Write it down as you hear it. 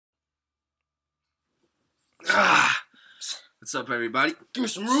What's up, everybody? Give me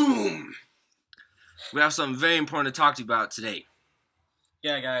some room. We have something very important to talk to you about today.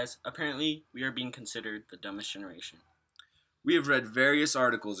 Yeah, guys, apparently we are being considered the dumbest generation. We have read various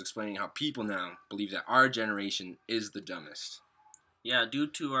articles explaining how people now believe that our generation is the dumbest. Yeah, due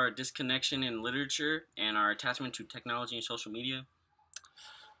to our disconnection in literature and our attachment to technology and social media.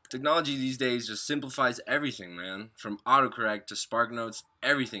 Technology these days just simplifies everything, man. From autocorrect to SparkNotes,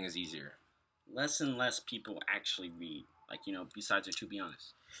 everything is easier. Less and less people actually read, besides it, to be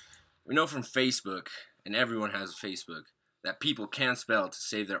honest. We know from Facebook, and everyone has Facebook, that people can't spell to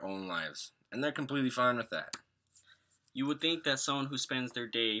save their own lives, and they're completely fine with that. You would think that someone who spends their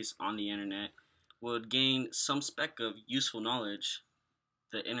days on the internet would gain some speck of useful knowledge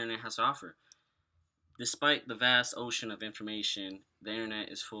the internet has to offer. Despite the vast ocean of information, the internet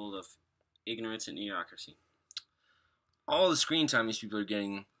is full of ignorance and idiocracy. All the screen time these people are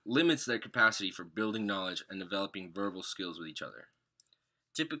getting limits their capacity for building knowledge and developing verbal skills with each other.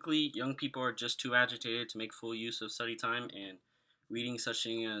 Typically, young people are just too agitated to make full use of study time and reading such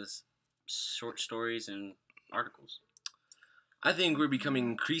things as short stories and articles. I think we're becoming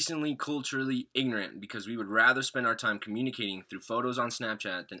increasingly culturally ignorant because we would rather spend our time communicating through photos on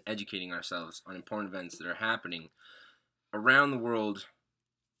Snapchat than educating ourselves on important events that are happening around the world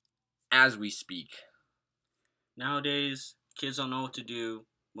as we speak. Nowadays, kids don't know what to do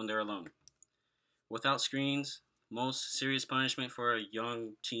when they're alone. Without screens, most serious punishment for a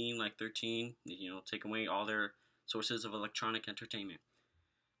young teen like 13, take away all their sources of electronic entertainment.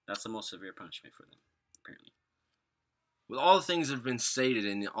 That's the most severe punishment for them, apparently. With all the things that have been stated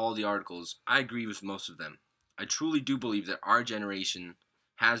in all the articles, I agree with most of them. I truly do believe that our generation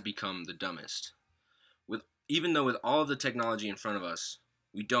has become the dumbest. Even though with all of the technology in front of us,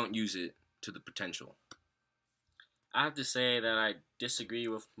 we don't use it to the potential. I have to say that I disagree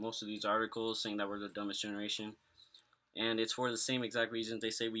with most of these articles saying that we're the dumbest generation. And it's for the same exact reasons they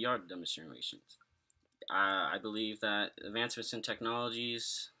say we are the dumbest generations. I believe that advancements in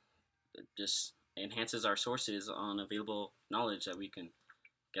technologies just enhances our sources on available knowledge that we can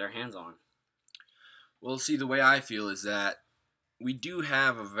get our hands on. Well, see, the way I feel is that we do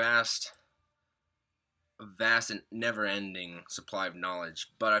have a vast and never-ending supply of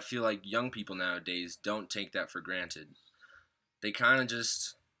knowledge, but I feel like young people nowadays don't take that for granted. They kind of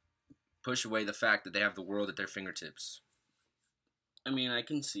just push away the fact that they have the world at their fingertips. I mean, I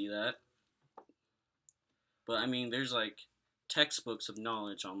can see that. But, there's, textbooks of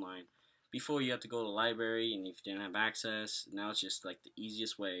knowledge online. Before, you have to go to the library, and if you didn't have access, now it's just, the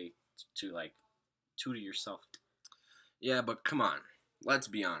easiest way to, tutor yourself. Yeah, but come on. Let's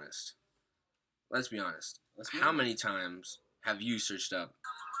be honest. How many times have you searched up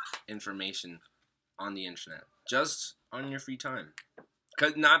information on the internet? Just on your free time.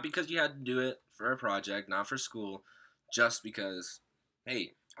 Not because you had to do it for a project, not for school, just because,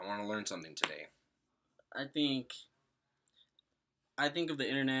 hey, I want to learn something today. I think of the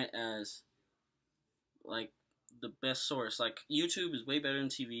internet as, the best source. YouTube is way better than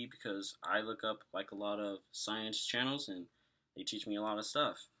TV because I look up, a lot of science channels, and they teach me a lot of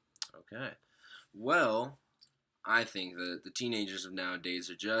stuff. Okay. Well, I think that the teenagers of nowadays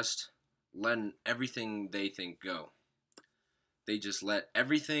are just letting everything they think go. They just let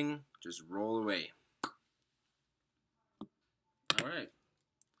everything just roll away. All right.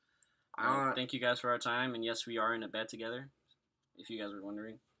 Well, thank you guys for our time, and yes, we are in a bed together, if you guys were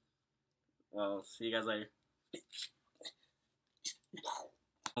wondering. Well, see you guys later.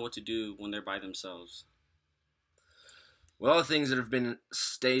 What to do when they're by themselves. With all the things that have been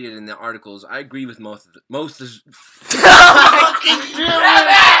stated in the articles, I agree with most of No!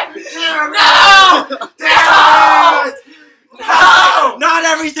 No! Not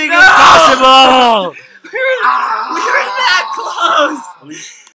everything is possible! We were that close!